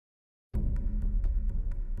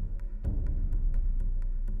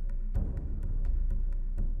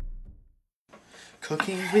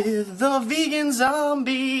Cooking with the vegan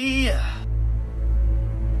zombie.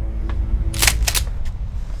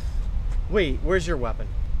 Wait, where's your weapon?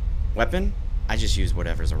 Weapon? I just use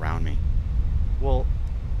whatever's around me. Well,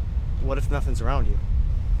 what if nothing's around you?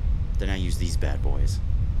 Then I use these bad boys.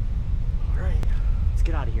 Alright, let's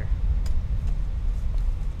get out of here.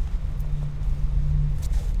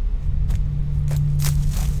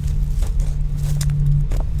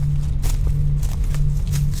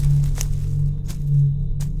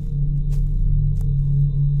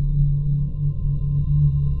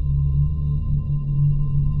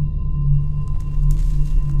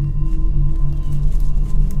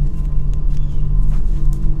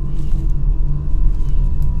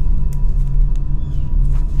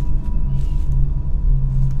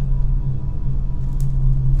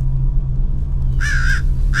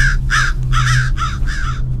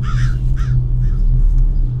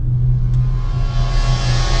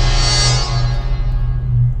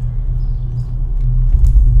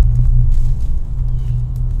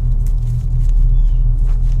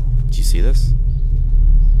 See this?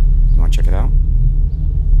 You want to check it out?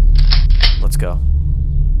 Let's go.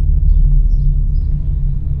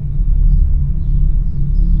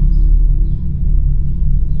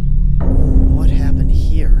 What happened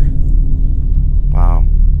here? Wow.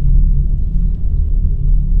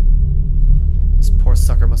 This poor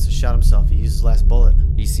sucker must have shot himself. He used his last bullet.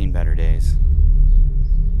 He's seen better days.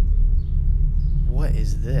 What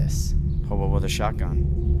is this? Hobo with a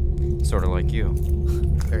shotgun. Sort of like you.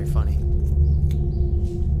 Very funny.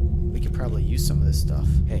 We could probably use some of this stuff.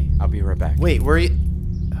 Hey, I'll be right back. Wait, where are you?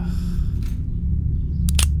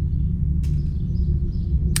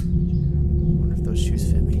 Wonder if those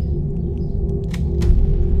shoes fit me.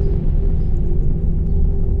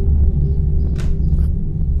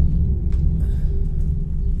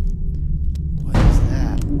 What is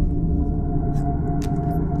that?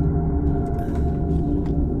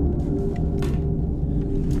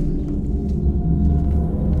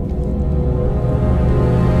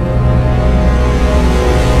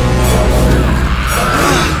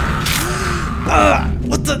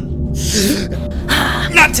 What the?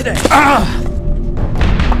 Not today!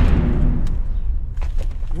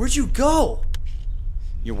 Where'd you go?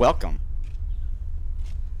 You're welcome.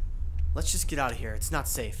 Let's just get out of here. It's not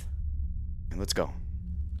safe. Let's go.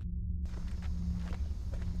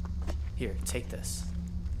 Here, take this.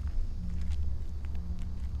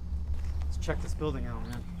 Let's check this building out,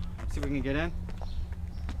 man. See if we can get in.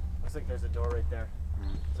 Looks like there's a door right there.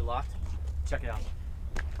 Is it locked? Check it out.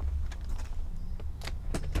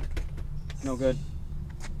 No good.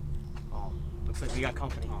 Oh, looks like we got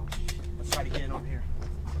company. Let's try to get in over here.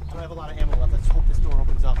 I don't have a lot of ammo left. Let's hope this door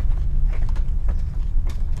opens up.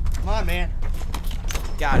 Come on, man.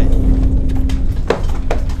 Got it.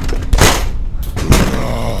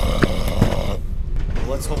 Well,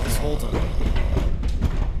 let's hope this holds them.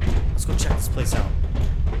 Let's go check this place out.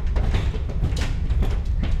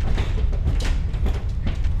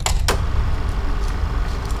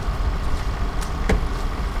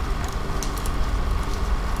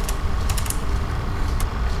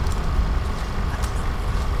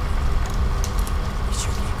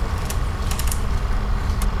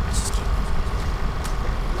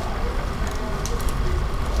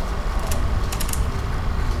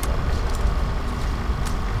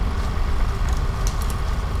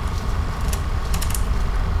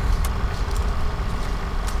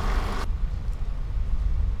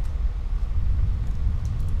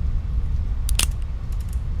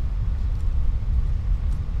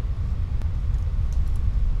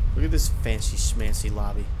 Look at this fancy schmancy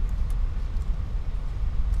lobby.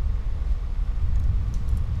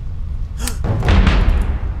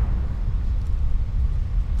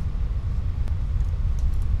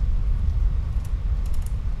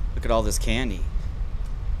 Look at all this candy.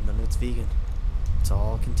 None of it's vegan. It's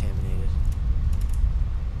all contaminated.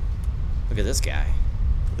 Look at this guy.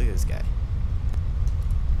 Look at this guy.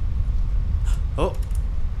 Oh!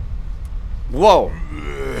 Whoa!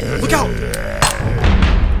 Look out!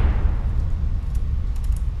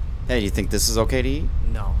 Hey, do you think this is okay to eat?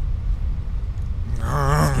 No.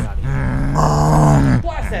 Let's get out of here.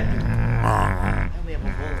 Blast that dude! I only have a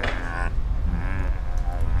bullet left.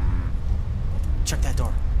 Check that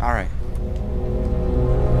door. All right.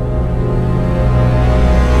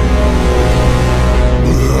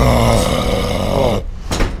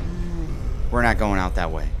 We're not going out that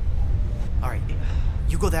way. Alright.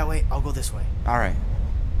 You go that way, I'll go this way. All right.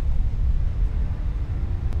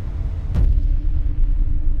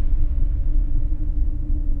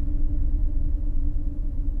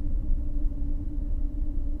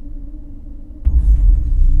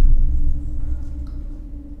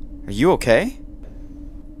 you okay?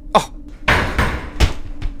 Oh!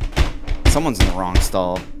 Someone's in the wrong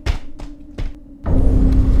stall.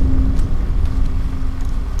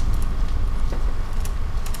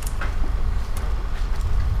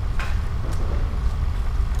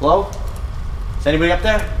 Hello? Is anybody up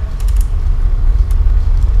there?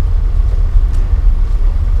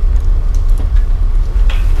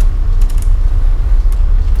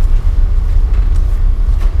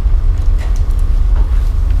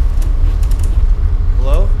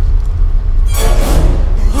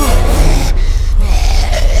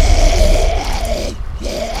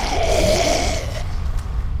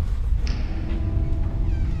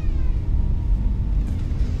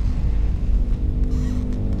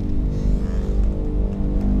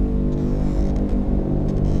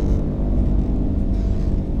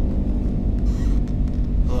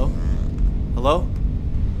 Hello? Hello?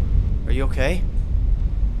 Are you okay?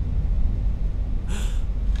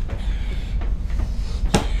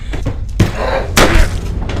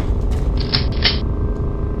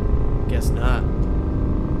 Guess not.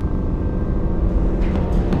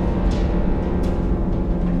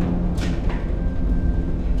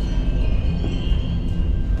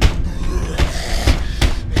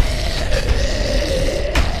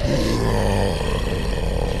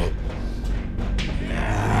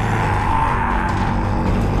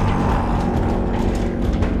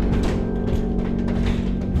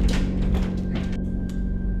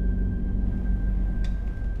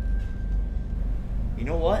 You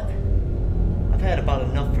know what? I've had about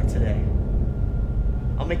enough for today.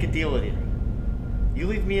 I'll make a deal with you. You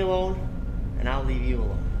leave me alone, and I'll leave you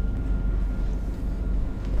alone.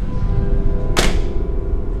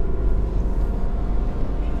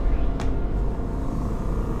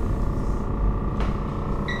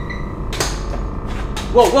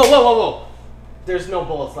 Whoa, whoa, whoa, whoa, whoa! There's no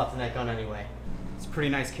bullets left in that gun anyway. It's a pretty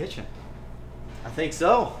nice kitchen. I think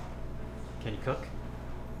so. Can you cook?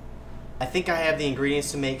 I think I have the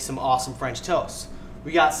ingredients to make some awesome French toast.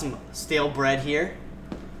 We got some stale bread here.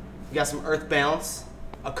 We got some earth balance,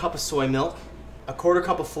 a cup of soy milk, a quarter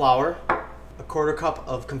cup of flour, a quarter cup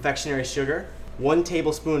of confectionery sugar, 1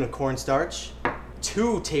 tablespoon of cornstarch,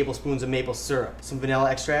 2 tablespoons of maple syrup, some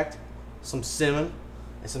vanilla extract, some cinnamon,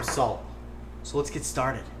 and some salt. So let's get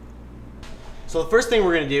started. So the first thing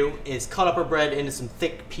we're gonna do is cut up our bread into some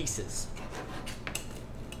thick pieces.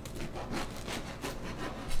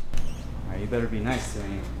 You better be nice to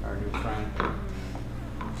me, our new friend.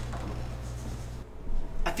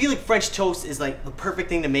 I feel like French toast is like the perfect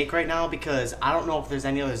thing to make right now because I don't know if there's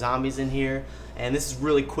any other zombies in here, and this is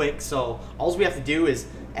really quick, so all we have to do is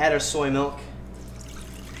add our soy milk,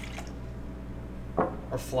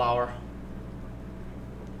 our flour,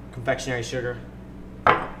 confectionery sugar,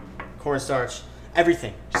 cornstarch,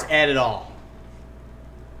 everything. Just add it all.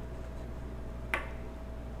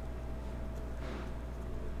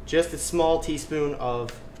 Just a small teaspoon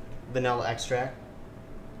of vanilla extract.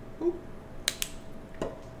 Ooh.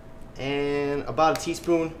 And about a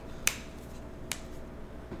teaspoon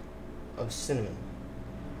of cinnamon.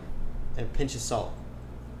 And a pinch of salt.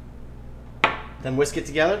 Then whisk it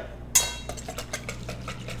together.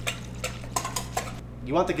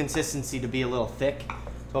 You want the consistency to be a little thick.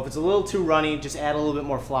 So if it's a little too runny, just add a little bit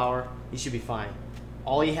more flour. You should be fine.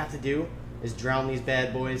 All you have to do is drown these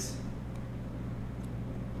bad boys.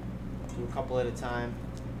 Do a couple at a time.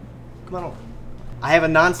 Come on over. I have a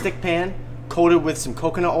non-stick pan coated with some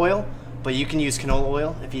coconut oil, but you can use canola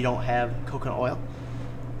oil if you don't have coconut oil.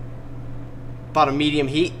 About a medium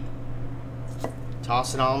heat.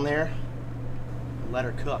 Toss it on there. And let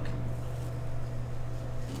her cook.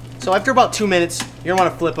 So after about 2 minutes, you're gonna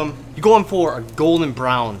wanna flip them. You're going for a golden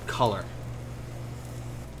brown color.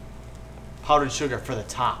 Powdered sugar for the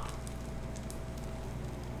top.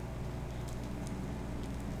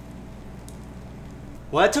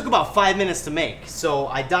 Well, that took about 5 minutes to make, so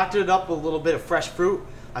I doctored it up with a little bit of fresh fruit.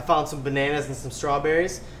 I found some bananas and some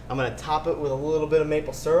strawberries. I'm gonna top it with a little bit of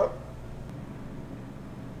maple syrup.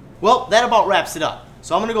 Well, that about wraps it up.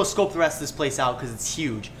 So I'm gonna go scope the rest of this place out because it's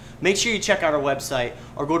huge. Make sure you check out our website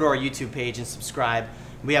or go to our YouTube page and subscribe.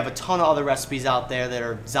 We have a ton of other recipes out there that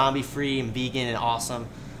are zombie-free and vegan and awesome.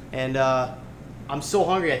 And I'm so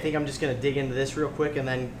hungry, I think I'm just gonna dig into this real quick and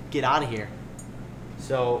then get out of here.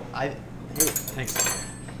 So thanks.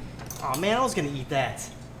 Oh man, I was gonna eat that.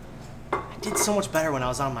 I did so much better when I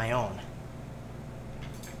was on my own.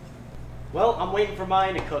 Well, I'm waiting for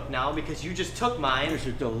mine to cook now because you just took mine. These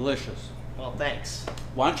are delicious. Well, thanks.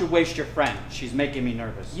 Why don't you waste your friend? She's making me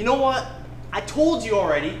nervous. You know what? I told you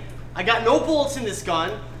already. I got no bullets in this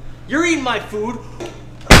gun. You're eating my food.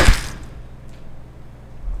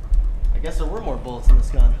 I guess there were more bullets in this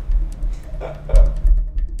gun.